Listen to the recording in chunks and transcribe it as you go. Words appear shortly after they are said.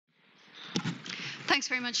Thanks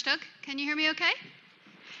very much, Doug. Can you hear me okay?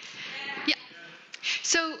 Yeah.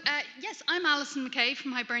 So, yes, I'm Allison McKay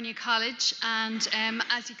from Hibernia College, and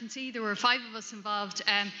as you can see, there were 5 of us involved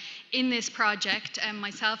in this project.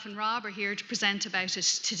 Myself and Rob are here to present about it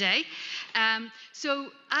today. So,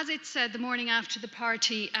 as it's the morning after the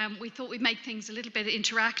party, we thought we'd make things a little bit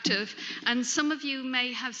interactive, and some of you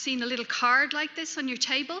may have seen a little card like this on your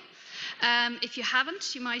table. If you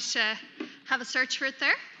haven't, you might have a search for it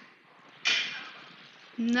there.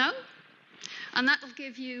 No? And that will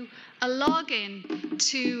give you a login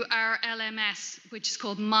to our LMS, which is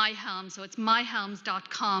called MyHelm. So it's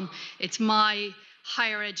myhelms.com. It's my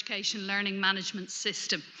higher education learning management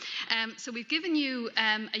system. So we've given you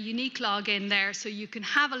a unique login there, so you can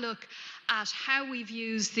have a look at how we've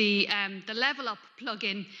used the Level Up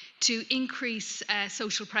plugin to increase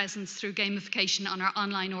social presence through gamification on our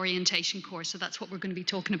online orientation course. So that's what we're going to be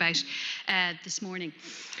talking about this morning.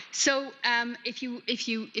 So if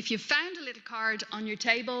you've found a little card on your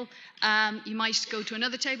table, you might go to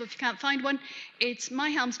another table if you can't find one. It's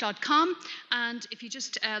myhelms.com, and if you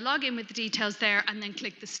just log in with the details there and then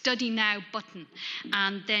click the Study Now button,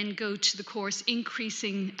 and then go to the course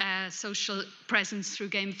Increasing Social Presence Through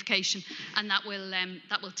Gamification, and that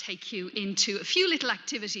will take you into a few little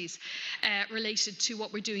activities related to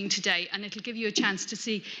what we're doing today, and it'll give you a chance to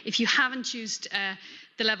see, if you haven't used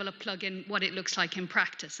the Level Up plugin, what it looks like in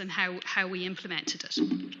practice and how we implemented it.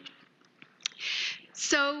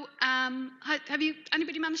 So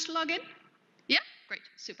anybody managed to log in? Yeah, great,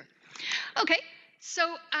 super. Okay.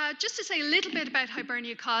 So just to say a little bit about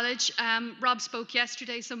Hibernia College, Rob spoke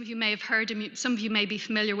yesterday. Some of you may have heard him, some of you may be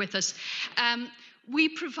familiar with us. We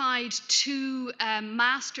provide 2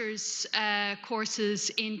 master's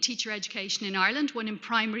courses in teacher education in Ireland, one in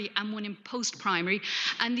primary and one in post-primary,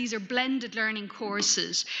 and these are blended learning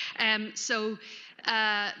courses. They're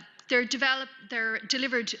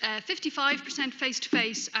delivered 55%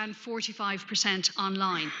 face-to-face and 45%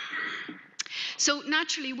 online. So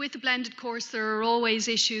naturally, with a blended course, there are always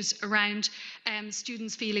issues around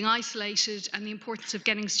students feeling isolated and the importance of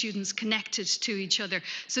getting students connected to each other.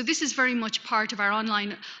 So this is very much part of our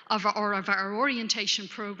online, of our orientation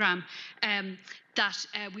program, that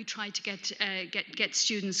we try to get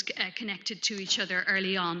students connected to each other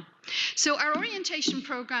early on. So our orientation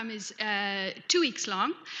program is 2 weeks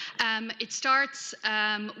long. It starts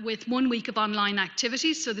with 1 week of online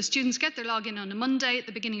activities. So the students get their login on a Monday at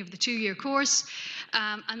the beginning of the 2-year course,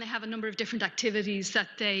 and they have a number of different activities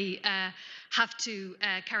that they have to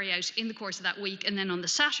carry out in the course of that week. And then on the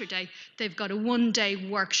Saturday, they've got a 1-day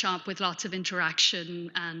workshop with lots of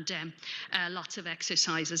interaction and lots of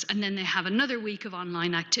exercises. And then they have another week of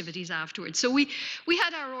online activities afterwards. So we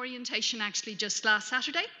had our orientation actually just last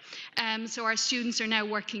Saturday. So our students are now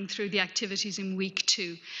working through the activities in week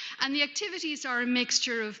 2. And the activities are a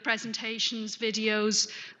mixture of presentations, videos,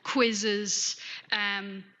 quizzes,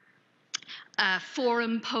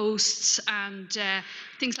 forum posts, and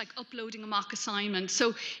things like uploading a mock assignment.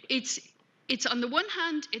 So it's on the one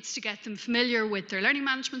hand, it's to get them familiar with their learning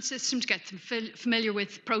management system, to get them familiar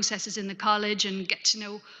with processes in the college and get to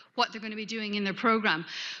know what they're going to be doing in their program.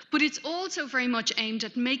 But it's also very much aimed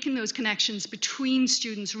at making those connections between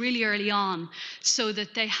students really early on, so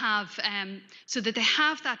that they have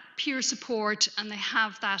that peer support, and they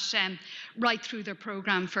have that right through their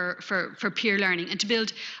program for peer learning, and to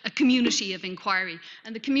build a community of inquiry.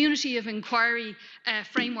 And the community of inquiry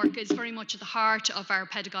framework is very much at the heart of our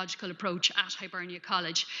pedagogical approach at Hibernia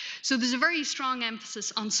College. So there's a very strong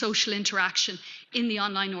emphasis on social interaction in the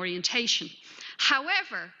online orientation.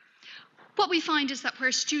 However, what we find is that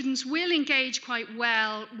where students will engage quite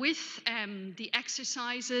well with the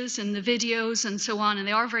exercises and the videos and so on, and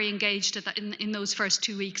they are very engaged at that in those first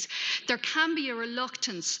 2 weeks, there can be a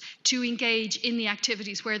reluctance to engage in the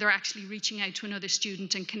activities where they're actually reaching out to another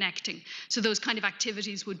student and connecting. So those kind of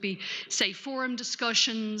activities would be, say, forum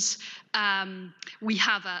discussions. We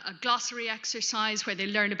have a glossary exercise where they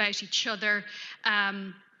learn about each other,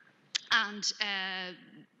 and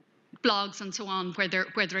blogs and so on, where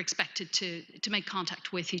they're expected to make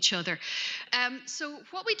contact with each other. So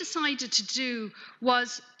what we decided to do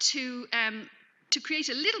was to create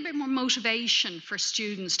a little bit more motivation for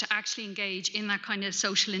students to actually engage in that kind of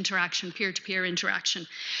social interaction, peer-to-peer interaction.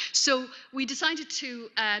 So we decided to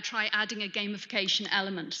try adding a gamification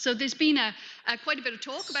element. So there's been quite a bit of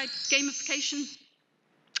talk about gamification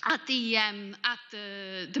at the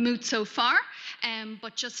Moot so far,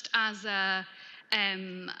 but just as a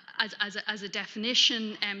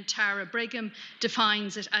definition, Tara Brigham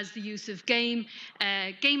defines it as the use of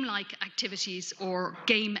game-like activities or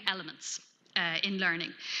game elements. in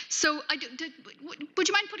learning. So would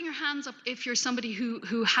you mind putting your hands up if you're somebody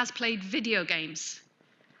who has played video games?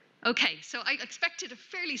 Okay, so I expected a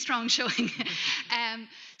fairly strong showing.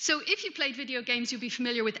 So if you played video games, you'll be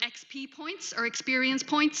familiar with XP points or experience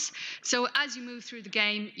points. So as you move through the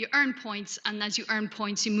game, you earn points, and as you earn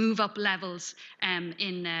points, you move up levels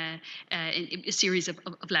in a series of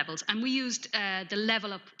levels. And we used the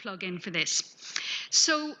Level Up plugin for this.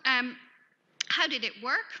 So how did it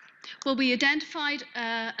work? Well, we identified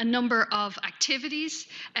a number of activities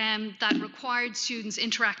that required students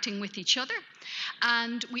interacting with each other,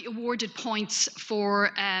 and we awarded points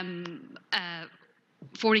for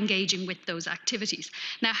engaging with those activities.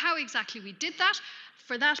 Now, how exactly we did that?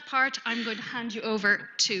 For that part, I'm going to hand you over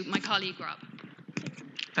to my colleague, Rob.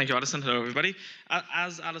 Thank you, Alison. Hello, everybody.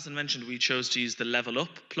 As Alison mentioned, we chose to use the Level Up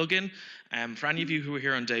plugin. For any of you who were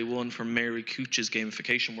here on day one from Mary Cooch's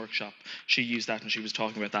gamification workshop, she used that and she was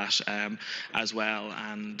talking about that as well.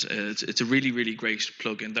 And it's a really, really great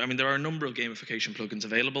plugin. I mean, there are a number of gamification plugins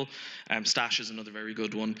available. Stash is another very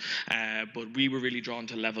good one. But we were really drawn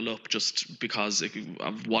to Level Up just because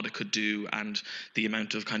of what it could do and the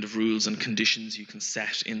amount of kind of rules and conditions you can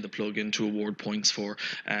set in the plugin to award points for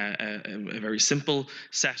a very simple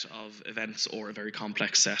set of events or a very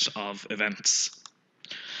complex set of events.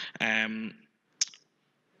 There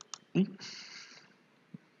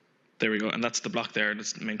we go, and that's the block there, and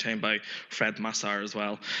it's maintained by Fred Massar as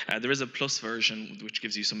well. There is a plus version which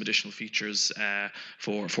gives you some additional features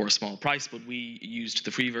for a small price, but we used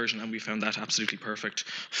the free version and we found that absolutely perfect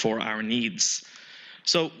for our needs.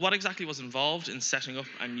 So what exactly was involved in setting up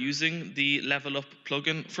and using the Level Up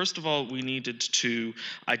plugin? First of all, we needed to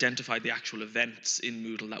identify the actual events in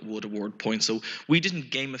Moodle that would award points. So we didn't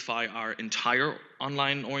gamify our entire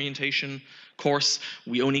online orientation course.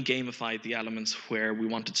 We only gamified the elements where we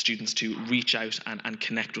wanted students to reach out and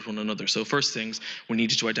connect with one another. So first things, we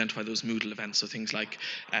needed to identify those Moodle events. So things like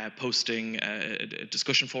posting a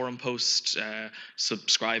discussion forum post,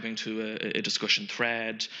 subscribing to a discussion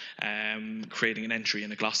thread, creating an entry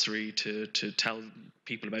in a glossary to tell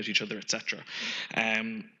people about each other, etc.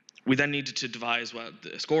 We then needed to devise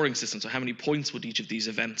a scoring system. So how many points would each of these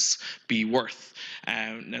events be worth?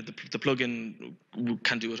 Now the plugin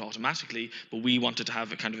can do it automatically, but we wanted to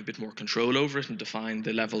have a kind of a bit more control over it and define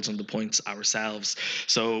the levels and the points ourselves.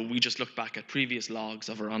 So we just looked back at previous logs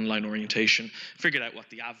of our online orientation, figured out what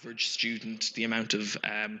the average student, the amount of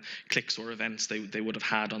clicks or events they would have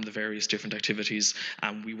had on the various different activities,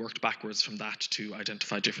 and we worked backwards from that to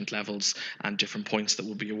identify different levels and different points that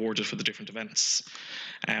would be awarded for the different events.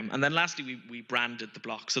 And then lastly, we branded the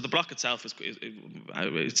block. So the block itself,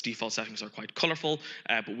 its default settings are quite colourful,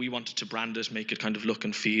 but we wanted to brand it, make it kind of look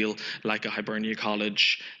and feel like a Hibernia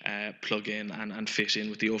College plugin and fit in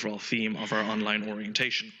with the overall theme of our online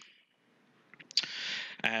orientation.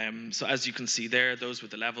 So as you can see there, those were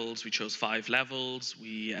the levels. We chose 5 levels.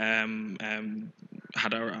 We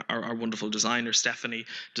had our wonderful designer, Stephanie,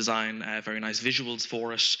 design very nice visuals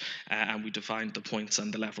for it, and we defined the points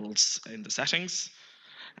and the levels in the settings.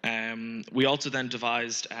 We also then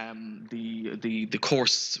devised the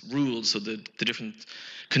course rules, so the different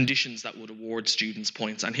conditions that would award students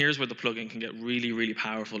points. And here's where the plugin can get really, really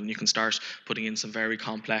powerful, and you can start putting in some very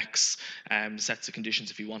complex sets of conditions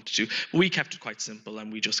if you wanted to. But we kept it quite simple,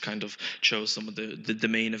 and we just kind of chose some of the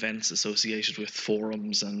main events associated with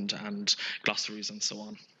forums and glossaries and so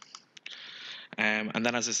on. And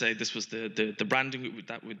then, as I say, this was the branding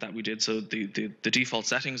that we did. So the default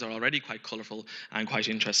settings are already quite colourful and quite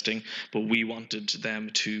interesting, but we wanted them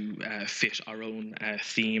to fit our own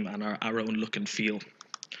theme and our own look and feel.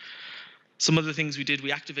 Some of the things we did,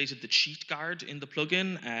 we activated the cheat guard in the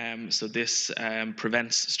plugin. So this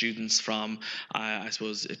prevents students from, I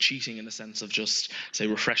suppose, cheating in the sense of just, say,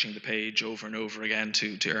 refreshing the page over and over again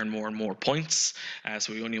to earn more and more points.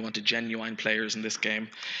 So we only wanted genuine players in this game.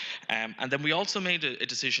 And then we also made a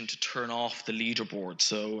decision to turn off the leaderboard.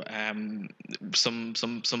 So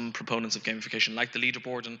some proponents of gamification like the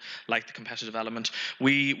leaderboard and like the competitive element.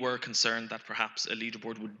 We were concerned that perhaps a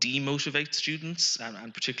leaderboard would demotivate students,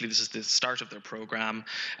 and particularly this is the start of their program,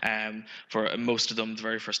 for most of them the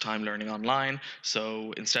very first time learning online.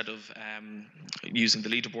 So instead of using the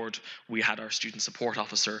leaderboard, we had our student support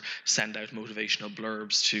officer send out motivational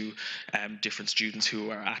blurbs to different students who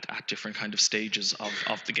are at different kind of stages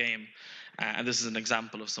of the game. And this is an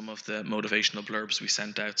example of some of the motivational blurbs we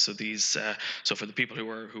sent out. So these, so for the people who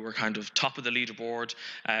were kind of top of the leaderboard,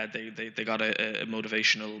 they got a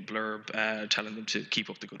motivational blurb telling them to keep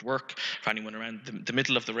up the good work. For anyone around the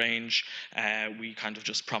middle of the range, we kind of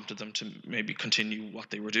just prompted them to maybe continue what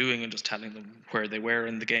they were doing and just telling them where they were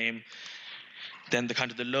in the game. Then the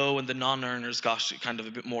kind of the low and the non-earners got kind of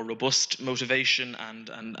a bit more robust motivation,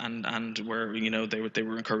 and were, you know, they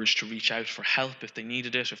were encouraged to reach out for help if they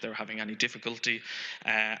needed it, if they were having any difficulty,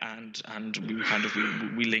 and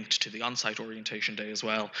we linked to the on-site orientation day as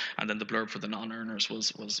well. And then the blurb for the non-earners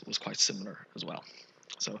was quite similar as well.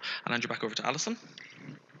 So I'll hand you back over to Alison.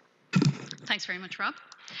 Thanks very much, Rob.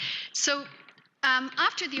 So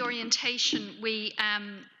after the orientation,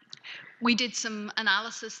 we did some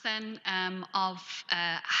analysis then of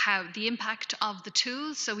how the impact of the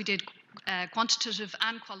tools. So we did quantitative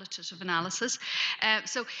and qualitative analysis.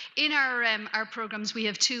 So in our programs, we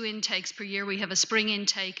have 2 intakes per year. We have a spring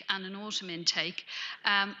intake and an autumn intake.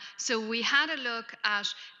 So we had a look at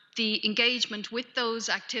the engagement with those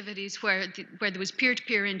activities where there was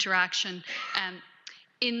peer-to-peer interaction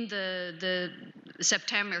in the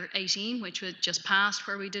September 18, which was just passed,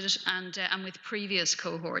 where we did it, and with previous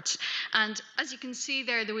cohorts. And as you can see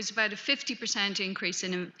there was about a 50% increase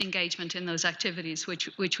in engagement in those activities,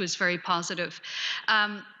 which was very positive.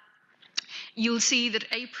 You'll see that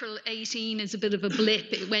April 18 is a bit of a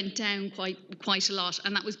blip. It went down quite a lot,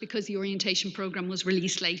 and that was because the orientation programme was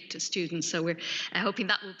released late to students. So we're hoping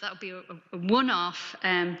that will be a one-off.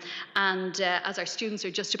 And as our students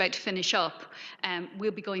are just about to finish up,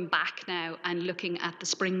 we'll be going back now and looking at the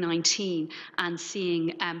spring 19 and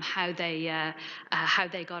seeing how they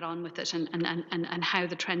got on with it and how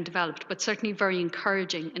the trend developed. But certainly very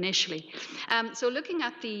encouraging initially. So looking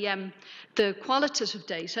at the qualitative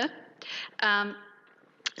data.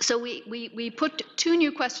 So we put 2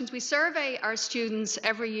 new questions. We survey our students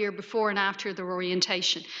every year before and after their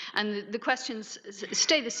orientation, and the questions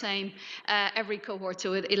stay the same every cohort,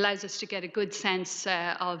 so it allows us to get a good sense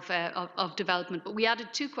of development. But we added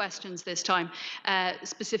 2 questions this time,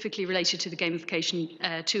 specifically related to the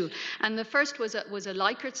gamification tool. And the first was a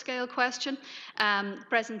Likert scale question,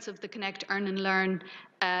 presence of the connect, earn and learn,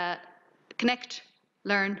 connect,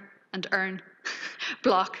 learn and earn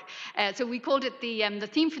block. So we called it the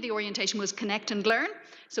theme for the orientation was connect and learn.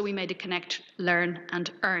 So we made it connect, learn and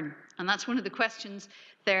earn. And that's one of the questions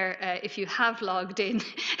there if you have logged in.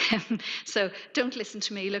 So don't listen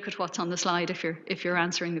to me, look at what's on the slide if you're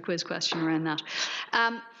answering the quiz question around that.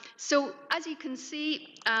 So as you can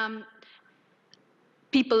see,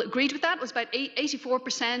 people agreed with that. It was about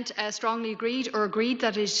 84% strongly agreed or agreed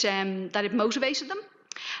that it motivated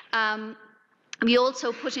them. We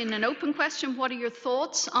also put in an open question. What are your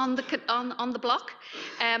thoughts on the block?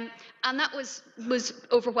 And that was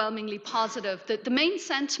overwhelmingly positive. The main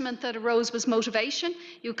sentiment that arose was motivation.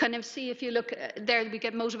 You kind of see, if you look there, we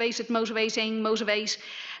get motivated, motivating, motivate.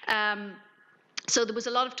 So there was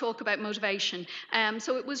a lot of talk about motivation.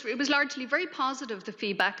 So it was largely very positive, the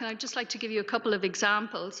feedback, and I'd just like to give you a couple of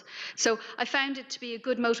examples. So I found it to be a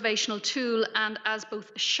good motivational tool, and as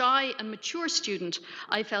both a shy and mature student,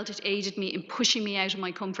 I felt it aided me in pushing me out of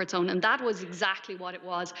my comfort zone, and that was exactly what it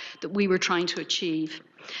was that we were trying to achieve.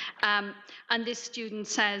 And this student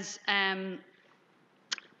says,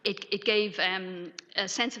 it gave a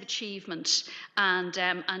sense of achievement and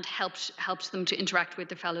helped them to interact with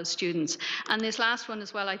their fellow students. And this last one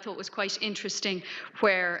as well I thought was quite interesting,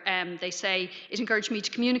 where they say, it encouraged me to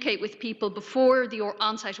communicate with people before the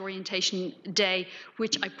on-site orientation day,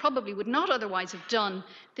 which I probably would not otherwise have done.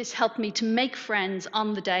 This helped me to make friends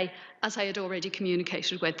on the day, as I had already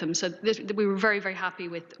communicated with them. So we were very, very happy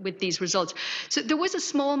with these results. So there was a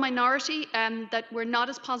small minority that were not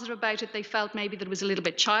as positive about it. They felt maybe that it was a little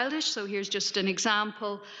bit childish. So here's just an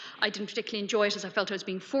example. I didn't particularly enjoy it, as I felt I was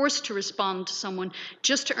being forced to respond to someone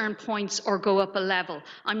just to earn points or go up a level.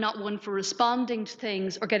 I'm not one for responding to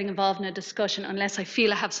things or getting involved in a discussion unless I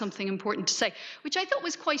feel I have something important to say, which I thought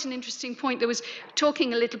was quite an interesting point. There was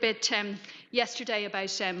talking a little bit yesterday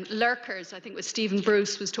about lurkers. I think it was Stephen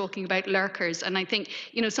Bruce was talking about lurkers, and I think,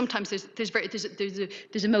 you know, sometimes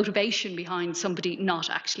there's a motivation behind somebody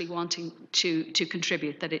not actually wanting to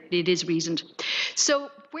contribute, that it is reasoned.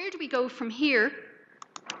 So where do we go from here?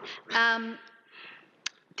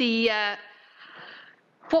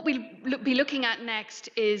 What we'll be looking at next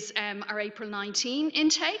is our April 19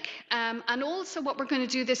 intake, and also what we're going to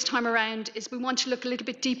do this time around is we want to look a little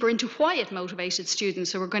bit deeper into why it motivated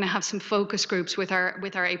students. So we're going to have some focus groups with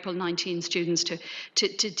our April 19 students to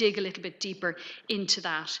dig a little bit deeper into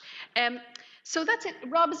that. So that's it.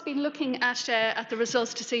 Rob has been looking at the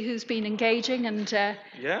results to see who's been engaging, and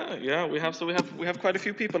yeah, we have quite a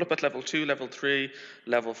few people up at level 2, level 3,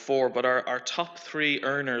 level 4. But our top 3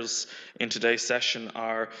 earners in today's session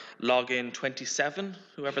are login 27,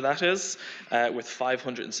 whoever that is, with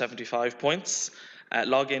 575 points.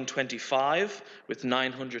 login 25 with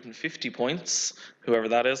 950 points, whoever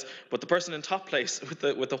that is. But the person in top place with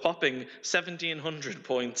the whopping 1,700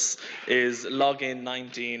 points is login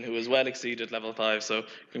 19, who has well exceeded level 5. So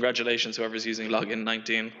congratulations, whoever's using login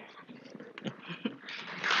 19.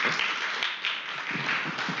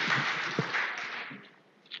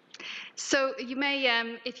 So you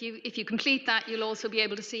may, if you complete that, you'll also be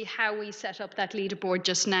able to see how we set up that leaderboard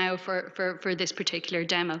just now for this particular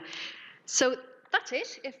demo. So that's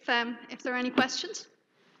it. If there are any questions.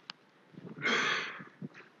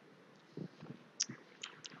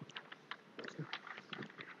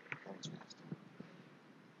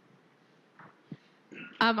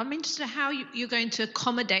 I'm interested in how you're going to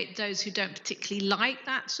accommodate those who don't particularly like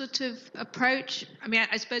that sort of approach. I mean,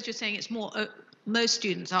 I suppose you're saying it's more, most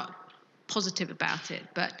students are positive about it,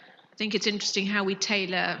 but I think it's interesting how we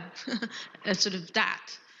tailor sort of that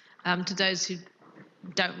to those who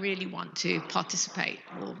don't really want to participate.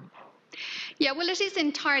 Yeah, well, it is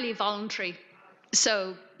entirely voluntary.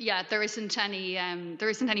 So yeah, there isn't any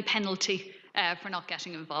penalty for not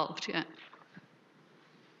getting involved. Yeah.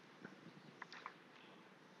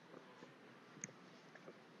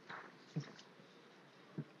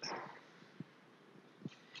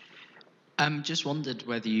 Just wondered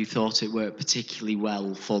whether you thought it worked particularly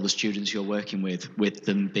well for the students you're working with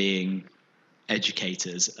them being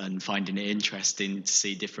educators and finding it interesting to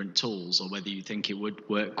see different tools, or whether you think it would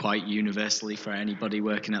work quite universally for anybody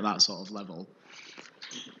working at that sort of level.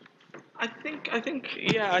 I think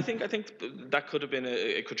that could have been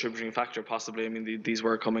a contributing factor, possibly. I mean, these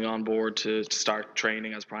were coming on board to start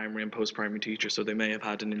training as primary and post-primary teachers, so they may have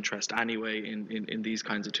had an interest anyway in these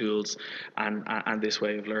kinds of tools and this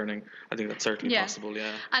way of learning. I think that's certainly possible,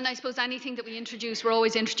 yeah. And I suppose anything that we introduce, we're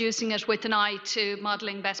always introducing it with an eye to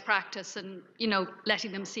modelling best practice and, you know,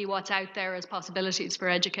 letting them see what's out there as possibilities for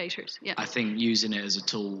educators. Yeah. I think using it as a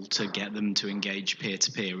tool to get them to engage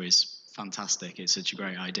peer-to-peer is fantastic. It's such a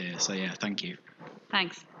great idea. So yeah, thank you.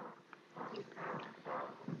 Thanks.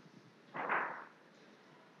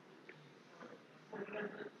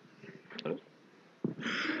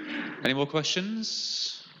 Any more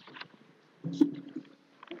questions?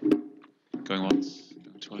 Going once,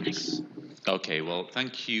 going twice. Okay, well,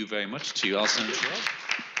 thank you very much to you, Alison and Rob.